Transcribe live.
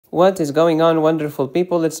What is going on, wonderful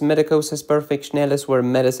people? It's Medicosis Perfectionalis, where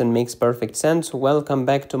medicine makes perfect sense. Welcome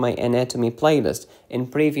back to my anatomy playlist. In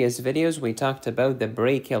previous videos, we talked about the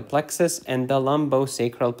brachial plexus and the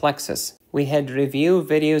lumbosacral plexus. We had review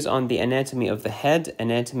videos on the anatomy of the head,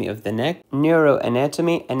 anatomy of the neck,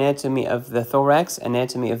 neuroanatomy, anatomy of the thorax,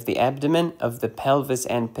 anatomy of the abdomen, of the pelvis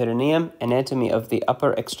and perineum, anatomy of the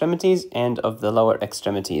upper extremities and of the lower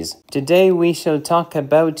extremities. Today we shall talk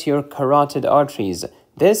about your carotid arteries.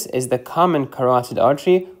 This is the common carotid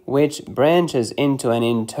artery, which branches into an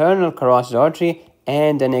internal carotid artery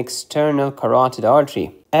and an external carotid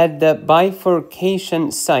artery. At the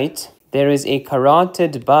bifurcation site, there is a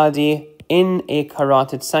carotid body in a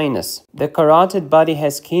carotid sinus. The carotid body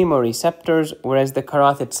has chemoreceptors, whereas the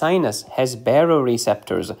carotid sinus has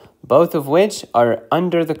baroreceptors, both of which are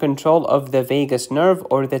under the control of the vagus nerve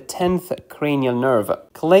or the 10th cranial nerve.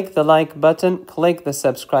 Click the like button, click the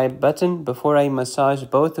subscribe button before I massage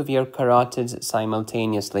both of your carotids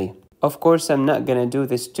simultaneously. Of course, I'm not gonna do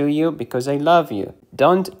this to you because I love you.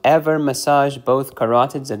 Don't ever massage both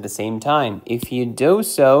carotids at the same time. If you do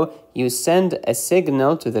so, you send a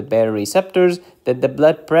signal to the baroreceptors that the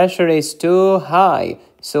blood pressure is too high.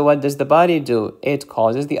 So what does the body do? It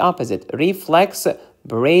causes the opposite. Reflex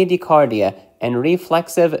bradycardia and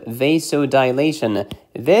reflexive vasodilation.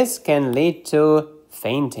 This can lead to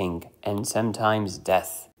fainting and sometimes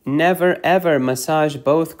death. Never ever massage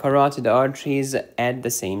both carotid arteries at the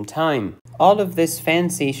same time. All of this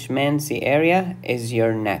fancy schmancy area is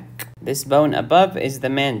your neck. This bone above is the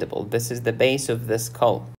mandible. This is the base of the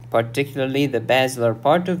skull, particularly the basilar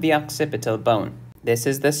part of the occipital bone. This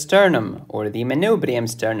is the sternum, or the manubrium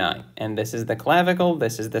sterni, and this is the clavicle,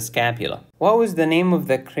 this is the scapula. What was the name of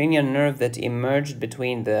the cranial nerve that emerged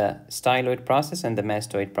between the styloid process and the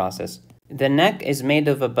mastoid process? The neck is made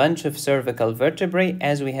of a bunch of cervical vertebrae,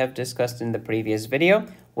 as we have discussed in the previous video.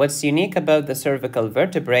 What's unique about the cervical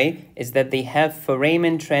vertebrae is that they have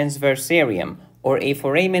foramen transversarium, or a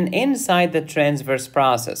foramen inside the transverse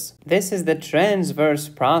process. This is the transverse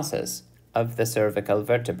process of the cervical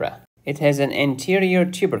vertebra. It has an anterior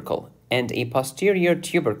tubercle and a posterior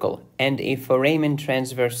tubercle and a foramen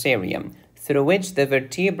transversarium, through which the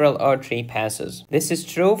vertebral artery passes. This is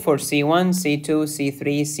true for C1, C2,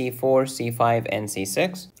 C3, C4, C5, and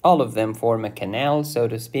C6. All of them form a canal, so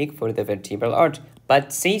to speak, for the vertebral artery. But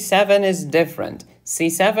C7 is different.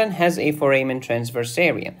 C7 has a foramen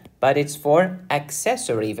transversarium, but it's for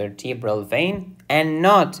accessory vertebral vein and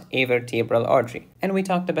not a vertebral artery. And we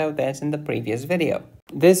talked about that in the previous video.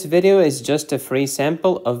 This video is just a free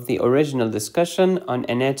sample of the original discussion on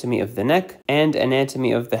anatomy of the neck and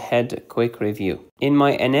anatomy of the head quick review. In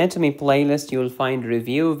my anatomy playlist, you will find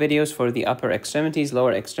review videos for the upper extremities,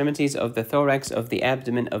 lower extremities of the thorax, of the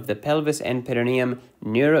abdomen, of the pelvis and perineum,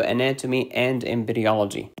 neuroanatomy, and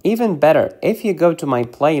embryology. Even better, if you go to my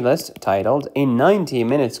playlist titled In 90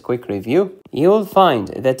 Minutes Quick Review, you will find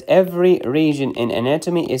that every region in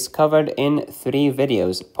anatomy is covered in 3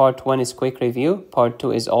 videos. Part 1 is quick review, Part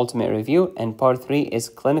 2 is ultimate review, and Part 3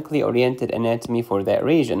 is clinically oriented anatomy for that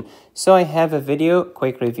region. So I have a video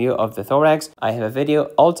quick review of the thorax, I have a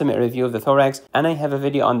video ultimate review of the thorax, and I have a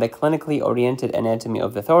video on the clinically oriented anatomy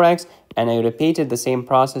of the thorax, and I repeated the same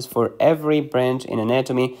process for every branch in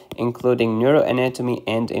anatomy, including neuroanatomy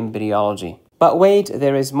and embryology. But wait,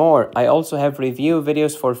 there is more. I also have review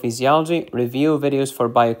videos for physiology, review videos for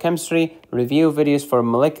biochemistry, review videos for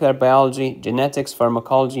molecular biology, genetics,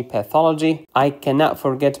 pharmacology, pathology. I cannot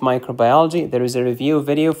forget microbiology. There is a review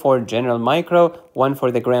video for general micro, one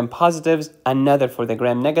for the gram positives, another for the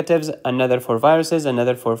gram negatives, another for viruses,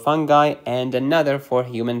 another for fungi, and another for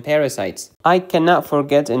human parasites. I cannot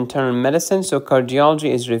forget internal medicine, so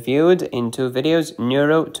cardiology is reviewed in 2 videos,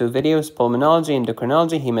 neuro 2 videos, pulmonology,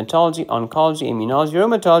 endocrinology, hematology, oncology, immunology,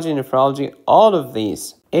 rheumatology, nephrology, all of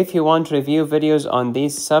these. If you want review videos on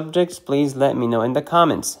these subjects, please let me know in the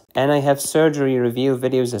comments. And I have surgery review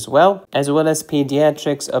videos as well as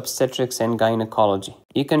pediatrics, obstetrics, and gynecology.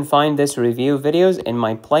 You can find these review videos in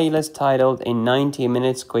my playlist titled In 90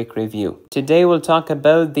 Minutes Quick Review. Today we'll talk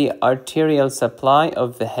about the arterial supply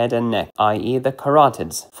of the head and neck, i.e. the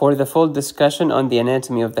carotids. For the full discussion on the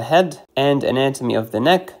anatomy of the head and anatomy of the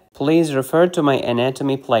neck, please refer to my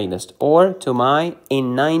anatomy playlist or to my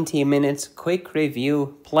In 90 Minutes Quick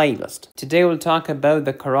Review playlist. Today we'll talk about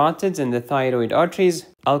the carotids and the thyroid arteries.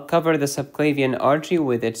 I'll cover the subclavian artery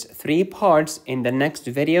with its 3 parts in the next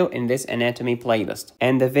video in this anatomy playlist.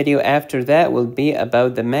 And the video after that will be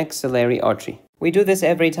about the maxillary artery. We do this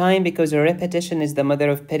every time because repetition is the mother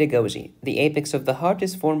of pedagogy. The apex of the heart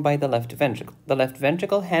is formed by the left ventricle. The left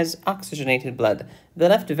ventricle has oxygenated blood. The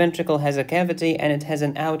left ventricle has a cavity and it has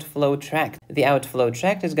an outflow tract. The outflow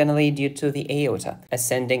tract is going to lead you to the aorta.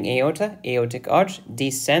 Ascending aorta, aortic arch,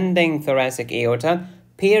 descending thoracic aorta,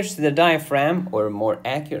 pierce the diaphragm, or more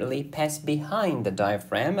accurately, pass behind the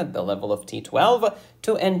diaphragm at the level of T12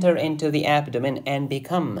 to enter into the abdomen and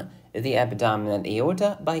become the abdominal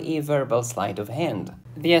aorta by a verbal sleight of hand.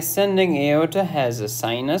 The ascending aorta has a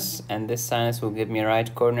sinus, and this sinus will give me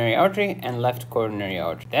right coronary artery and left coronary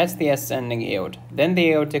artery. That's the ascending aorta. Then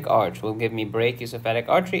the aortic arch will give me brachiocephalic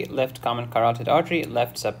artery, left common carotid artery,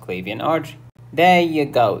 left subclavian artery. There you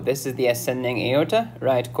go. This is the ascending aorta,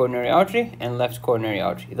 right coronary artery, and left coronary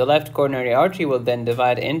artery. The left coronary artery will then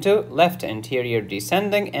divide into left anterior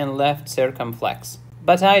descending and left circumflex.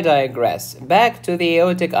 But I digress. Back to the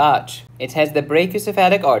aortic arch. It has the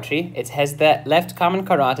brachiocephalic artery, it has the left common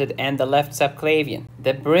carotid and the left subclavian.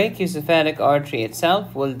 The brachiocephalic artery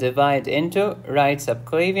itself will divide into right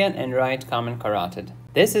subclavian and right common carotid.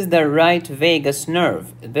 This is the right vagus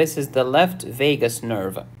nerve. This is the left vagus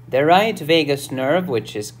nerve. The right vagus nerve,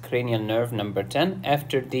 which is cranial nerve number 10,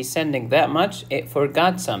 after descending that much, it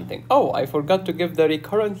forgot something. Oh, I forgot to give the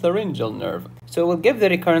recurrent laryngeal nerve. So we'll give the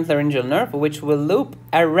recurrent laryngeal nerve, which will loop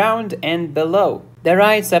around and below the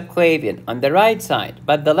right subclavian on the right side.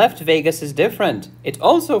 But the left vagus is different. It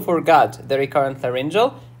also forgot the recurrent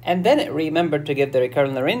laryngeal, and then it remembered to give the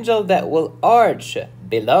recurrent laryngeal that will arch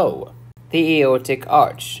below the aortic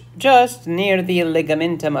arch, just near the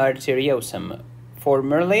ligamentum arteriosum,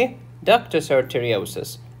 formerly ductus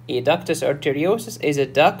arteriosus. A ductus arteriosus is a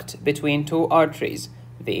duct between two arteries,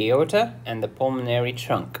 the aorta and the pulmonary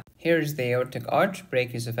trunk. Here's the aortic arch,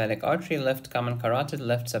 brachiocephalic artery, left common carotid,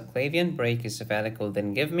 left subclavian. Brachiocephalic will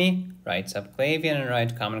then give me right subclavian and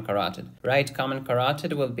right common carotid. Right common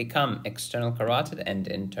carotid will become external carotid and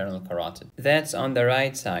internal carotid. That's on the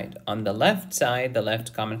right side. On the left side, the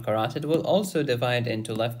left common carotid will also divide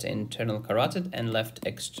into left internal carotid and left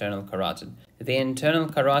external carotid. The internal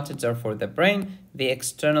carotids are for the brain, the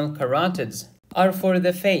external carotids are for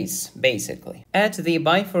the face, basically. At the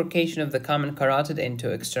bifurcation of the common carotid into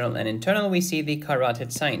external and internal, we see the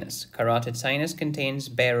carotid sinus. Carotid sinus contains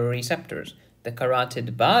baroreceptors. The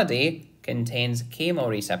carotid body contains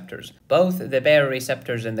chemoreceptors. Both the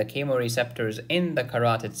baroreceptors and the chemoreceptors in the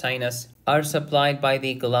carotid sinus are supplied by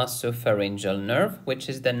the glossopharyngeal nerve, which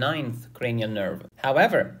is the 9th cranial nerve.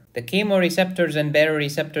 However, the chemoreceptors and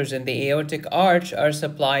baroreceptors in the aortic arch are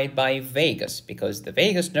supplied by vagus, because the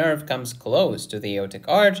vagus nerve comes close to the aortic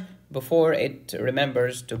arch before it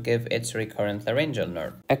remembers to give its recurrent laryngeal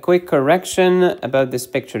nerve. A quick correction about this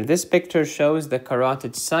picture. This picture shows the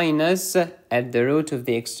carotid sinus at the root of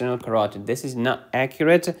the external carotid. This is not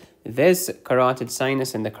accurate. This carotid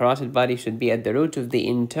sinus and the carotid body should be at the root of the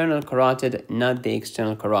internal carotid, not the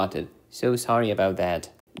external carotid. So sorry about that.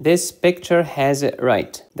 This picture has it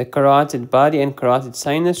right. The carotid body and carotid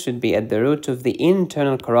sinus should be at the root of the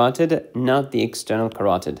internal carotid, not the external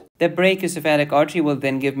carotid. The brachiocephalic artery will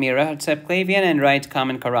then give me right subclavian and right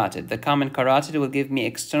common carotid. The common carotid will give me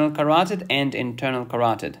external carotid and internal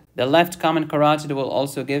carotid. The left common carotid will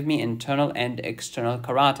also give me internal and external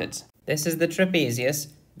carotids. This is the trapezius.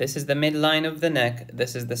 This is the midline of the neck.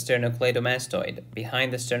 This is the sternocleidomastoid.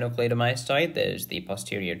 Behind the sternocleidomastoid, there's the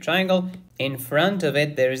posterior triangle. In front of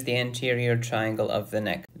it, there's the anterior triangle of the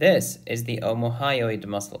neck. This is the omohyoid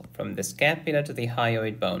muscle, from the scapula to the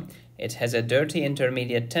hyoid bone. It has a dirty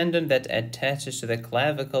intermediate tendon that attaches to the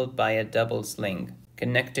clavicle by a double sling.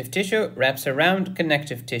 Connective tissue wraps around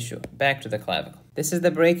connective tissue, back to the clavicle. This is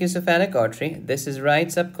the brachiocephalic artery. This is right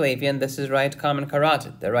subclavian. This is right common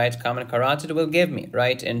carotid. The right common carotid will give me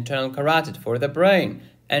right internal carotid for the brain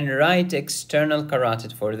and right external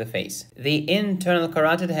carotid for the face. The internal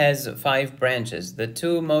carotid has 5 branches. The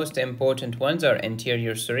 2 most important ones are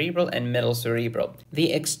anterior cerebral and middle cerebral.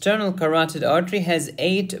 The external carotid artery has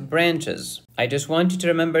 8 branches. I just want you to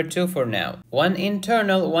remember 2 for now. 1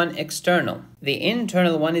 internal, 1 external. The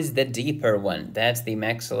internal one is the deeper one. That's the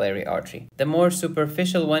maxillary artery. The more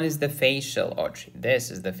superficial one is the facial artery.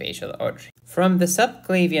 This is the facial artery. From the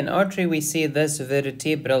subclavian artery, we see this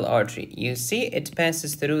vertebral artery. You see it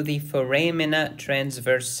passes through the foramina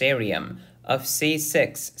transversarium of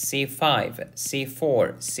C6, C5,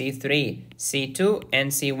 C4, C3, C2,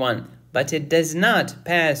 and C1. But it does not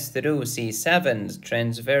pass through C7's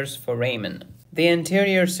transverse foramen. The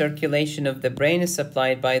anterior circulation of the brain is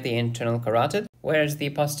supplied by the internal carotid, whereas the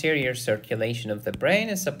posterior circulation of the brain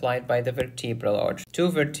is supplied by the vertebral artery.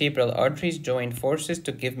 2 vertebral arteries join forces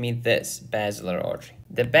to give me this basilar artery.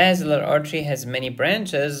 The basilar artery has many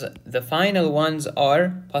branches. The final ones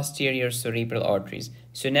are posterior cerebral arteries.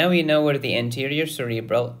 So now we know where the anterior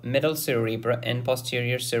cerebral, middle cerebral, and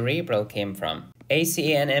posterior cerebral came from.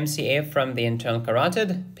 ACA and MCA from the internal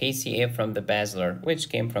carotid, PCA from the basilar, which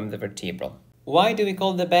came from the vertebral. Why do we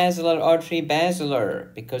call the basilar artery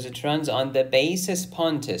basilar? Because it runs on the basis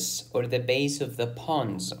pontis, or the base of the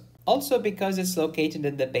pons. Also because it's located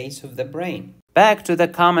at the base of the brain. Back to the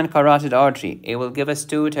common carotid artery. It will give us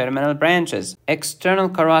two terminal branches. External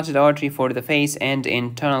carotid artery for the face and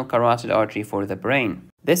internal carotid artery for the brain.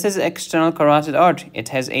 This is external carotid artery. It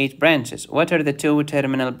has 8 branches. What are the two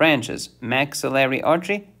terminal branches? Maxillary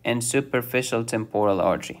artery and superficial temporal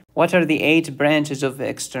artery. What are the 8 branches of the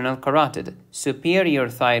external carotid? Superior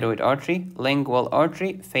thyroid artery, lingual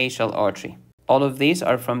artery, facial artery. All of these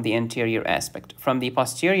are from the anterior aspect. From the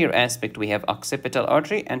posterior aspect, we have occipital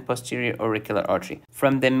artery and posterior auricular artery.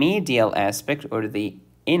 From the medial aspect, or the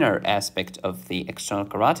inner aspect of the external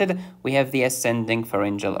carotid, we have the ascending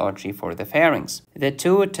pharyngeal artery for the pharynx. The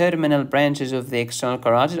two terminal branches of the external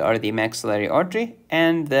carotid are the maxillary artery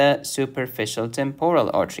and the superficial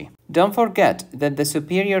temporal artery. Don't forget that the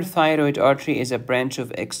superior thyroid artery is a branch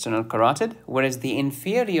of external carotid, whereas the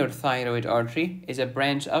inferior thyroid artery is a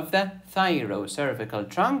branch of the thyrocervical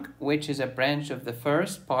trunk, which is a branch of the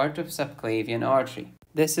first part of subclavian artery.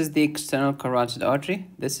 This is the external carotid artery.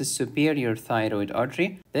 This is superior thyroid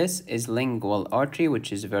artery. This is lingual artery,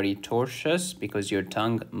 which is very tortuous because your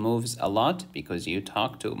tongue moves a lot because you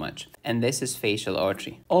talk too much. And this is facial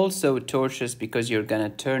artery. Also tortuous because you're gonna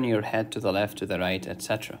turn your head to the left, to the right,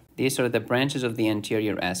 etc. These are the branches of the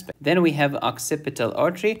anterior aspect. Then we have occipital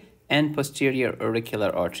artery and posterior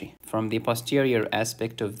auricular artery from the posterior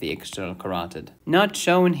aspect of the external carotid. Not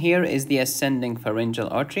shown here is the ascending pharyngeal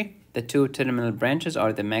artery. The two terminal branches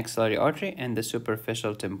are the maxillary artery and the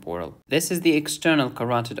superficial temporal. This is the external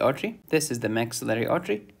carotid artery, this is the maxillary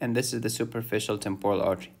artery, and this is the superficial temporal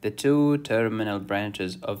artery, the two terminal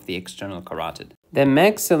branches of the external carotid. The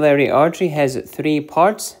maxillary artery has 3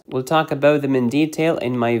 parts. We'll talk about them in detail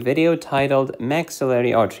in my video titled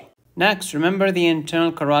Maxillary Artery. Next, remember the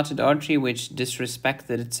internal carotid artery, which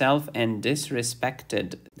disrespected itself and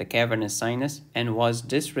disrespected the cavernous sinus and was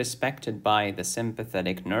disrespected by the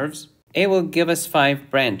sympathetic nerves. It will give us 5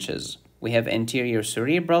 branches. We have anterior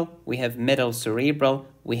cerebral, we have middle cerebral,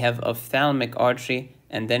 we have ophthalmic artery,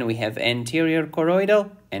 and then we have anterior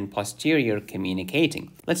choroidal and posterior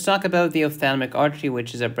communicating. Let's talk about the ophthalmic artery,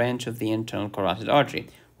 which is a branch of the internal carotid artery.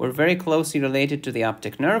 We're very closely related to the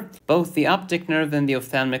optic nerve. Both the optic nerve and the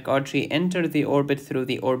ophthalmic artery enter the orbit through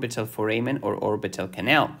the orbital foramen or orbital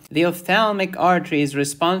canal. The ophthalmic artery is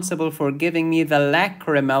responsible for giving me the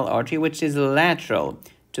lacrimal artery, which is lateral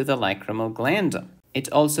to the lacrimal gland.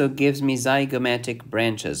 It also gives me zygomatic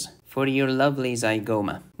branches for your lovely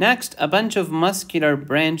zygoma. Next, a bunch of muscular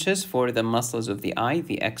branches for the muscles of the eye,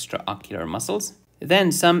 the extraocular muscles.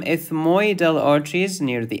 Then some ethmoidal arteries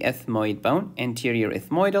near the ethmoid bone, anterior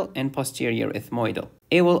ethmoidal and posterior ethmoidal.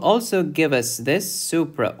 It will also give us this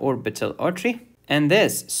supraorbital artery and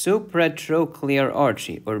this supratrochlear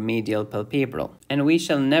artery or medial palpebral. And we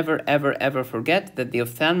shall never ever forget that the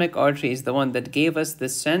ophthalmic artery is the one that gave us the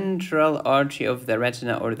central artery of the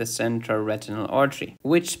retina or the central retinal artery,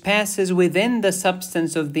 which passes within the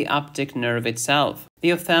substance of the optic nerve itself.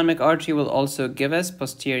 The ophthalmic artery will also give us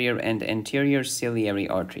posterior and anterior ciliary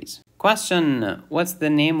arteries. Question: what's the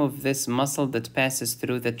name of this muscle that passes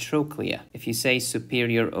through the trochlea? If you say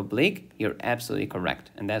superior oblique, you're absolutely correct,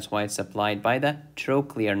 and that's why it's supplied by the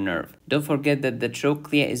trochlear nerve. Don't forget that the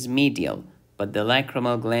trochlea is medial, but the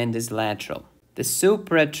lacrimal gland is lateral. The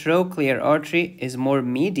supratrochlear artery is more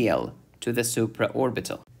medial to the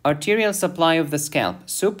supraorbital. Arterial supply of the scalp,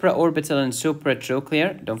 supraorbital and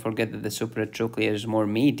supratrochlear. Don't forget that the supratrochlear is more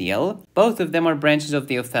medial. Both of them are branches of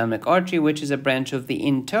the ophthalmic artery, which is a branch of the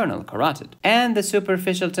internal carotid. And the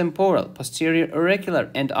superficial temporal, posterior auricular,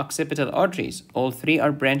 and occipital arteries. All 3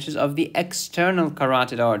 are branches of the external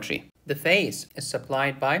carotid artery. The face is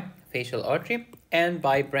supplied by facial artery and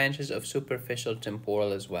by branches of superficial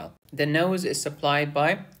temporal as well. The nose is supplied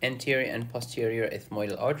by anterior and posterior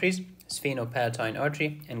ethmoidal arteries, sphenopalatine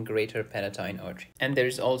artery, and greater palatine artery. And there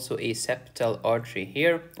is also a septal artery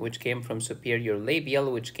here, which came from superior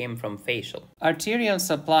labial, which came from facial. Arterial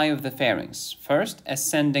supply of the pharynx. First,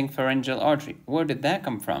 ascending pharyngeal artery. Where did that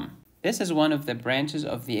come from? This is one of the branches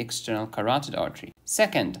of the external carotid artery.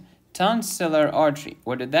 Second, tonsillar artery.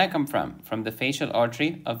 Where did that come from? From the facial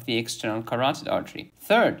artery of the external carotid artery.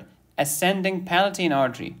 Third, Ascending palatine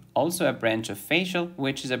artery, also a branch of facial,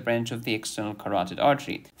 which is a branch of the external carotid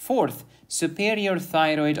artery. Fourth, superior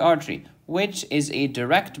thyroid artery, which is a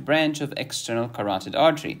direct branch of external carotid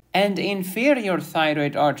artery. And inferior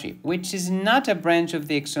thyroid artery, which is not a branch of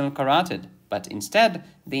the external carotid, but instead,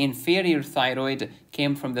 the inferior thyroid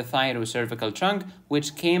came from the thyrocervical trunk,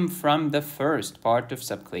 which came from the first part of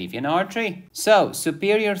subclavian artery. So,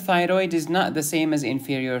 superior thyroid is not the same as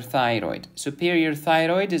inferior thyroid. Superior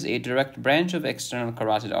thyroid is a direct branch of external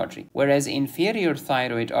carotid artery, whereas inferior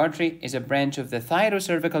thyroid artery is a branch of the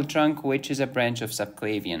thyrocervical trunk, which is a branch of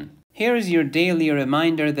subclavian. Here is your daily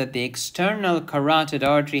reminder that the external carotid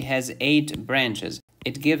artery has 8 branches.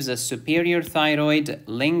 It gives us superior thyroid,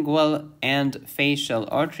 lingual, and facial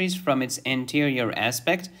arteries from its anterior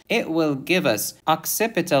aspect. It will give us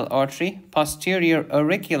occipital artery, posterior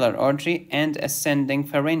auricular artery, and ascending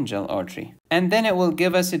pharyngeal artery. And then it will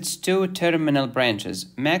give us its 2 terminal branches,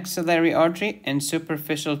 maxillary artery and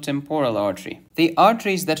superficial temporal artery. The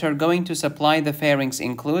arteries that are going to supply the pharynx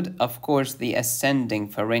include, of course, the ascending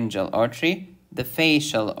pharyngeal artery, the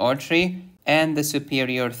facial artery, and the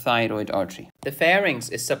superior thyroid artery. The pharynx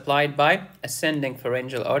is supplied by ascending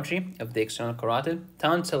pharyngeal artery of the external carotid,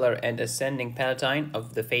 tonsillar and ascending palatine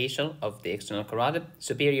of the facial of the external carotid,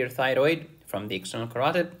 superior thyroid from the external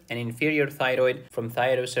carotid, and inferior thyroid from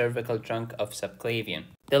thyrocervical trunk of subclavian.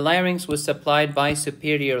 The larynx was supplied by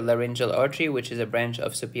superior laryngeal artery, which is a branch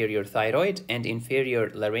of superior thyroid, and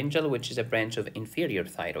inferior laryngeal, which is a branch of inferior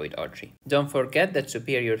thyroid artery. Don't forget that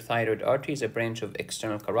superior thyroid artery is a branch of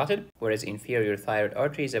external carotid, whereas inferior thyroid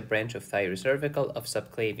artery is a branch of thyrocervical of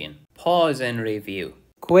subclavian. Pause and review.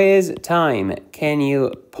 Quiz time. Can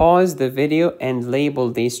you pause the video and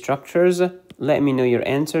label these structures? Let me know your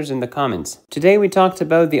answers in the comments. Today we talked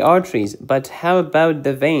about the arteries, but how about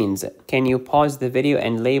the veins? Can you pause the video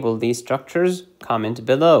and label these structures? Comment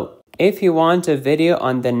below. If you want a video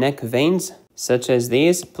on the neck veins, such as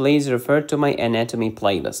these, please refer to my anatomy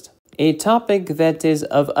playlist. A topic that is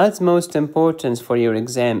of utmost importance for your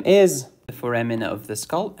exam is the foramina of the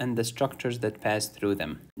skull and the structures that pass through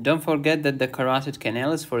them. Don't forget that the carotid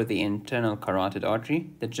canal is for the internal carotid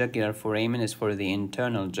artery, the jugular foramen is for the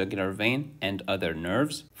internal jugular vein and other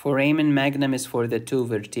nerves, foramen magnum is for the 2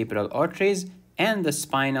 vertebral arteries, and the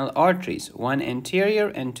spinal arteries, 1 anterior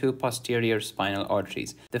and 2 posterior spinal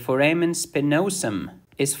arteries. The foramen spinosum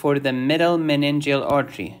is for the middle meningeal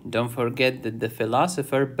artery. Don't forget that the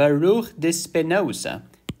philosopher Baruch de Spinoza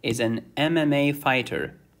is an MMA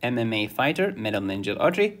fighter. MMA fighter, middle meningeal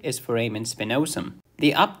artery, is foramen spinosum.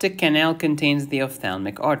 The optic canal contains the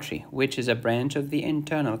ophthalmic artery, which is a branch of the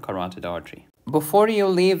internal carotid artery. Before you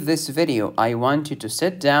leave this video, I want you to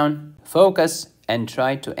sit down, focus, and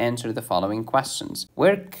try to answer the following questions.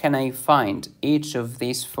 Where can I find each of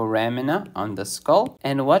these foramina on the skull?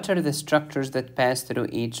 And what are the structures that pass through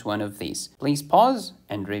each one of these? Please pause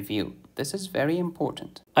and review. This is very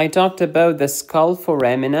important. I talked about the skull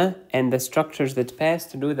foramina and the structures that pass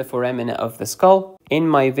through the foramina of the skull in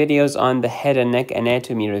my videos on the head and neck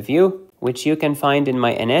anatomy review, which you can find in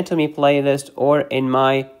my anatomy playlist or in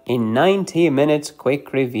my In 90 Minutes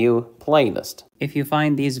Quick Review playlist. If you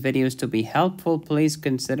find these videos to be helpful, please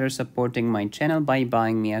consider supporting my channel by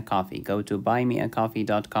buying me a coffee. Go to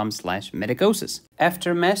buymeacoffee.com/medicosis.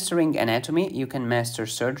 After mastering anatomy, you can master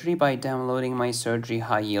surgery by downloading my surgery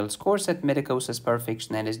high yields course at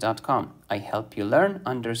medicosisperfectionalis.com. I help you learn,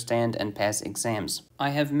 understand, and pass exams. I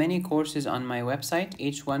have many courses on my website.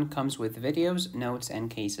 Each one comes with videos, notes, and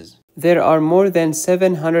cases. There are more than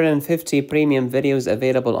 750 premium videos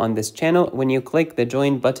available on this channel when you click the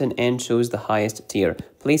join button and choose the highest tier.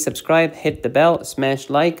 Please subscribe, hit the bell, smash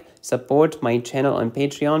like, support my channel on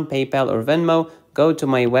Patreon, PayPal, or Venmo. Go to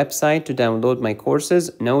my website to download my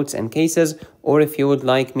courses, notes, and cases, or if you would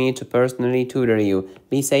like me to personally tutor you.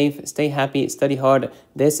 Be safe, stay happy, study hard.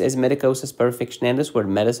 This is Medicosis Perfectionalis, where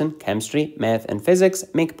medicine, chemistry, math, and physics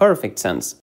make perfect sense.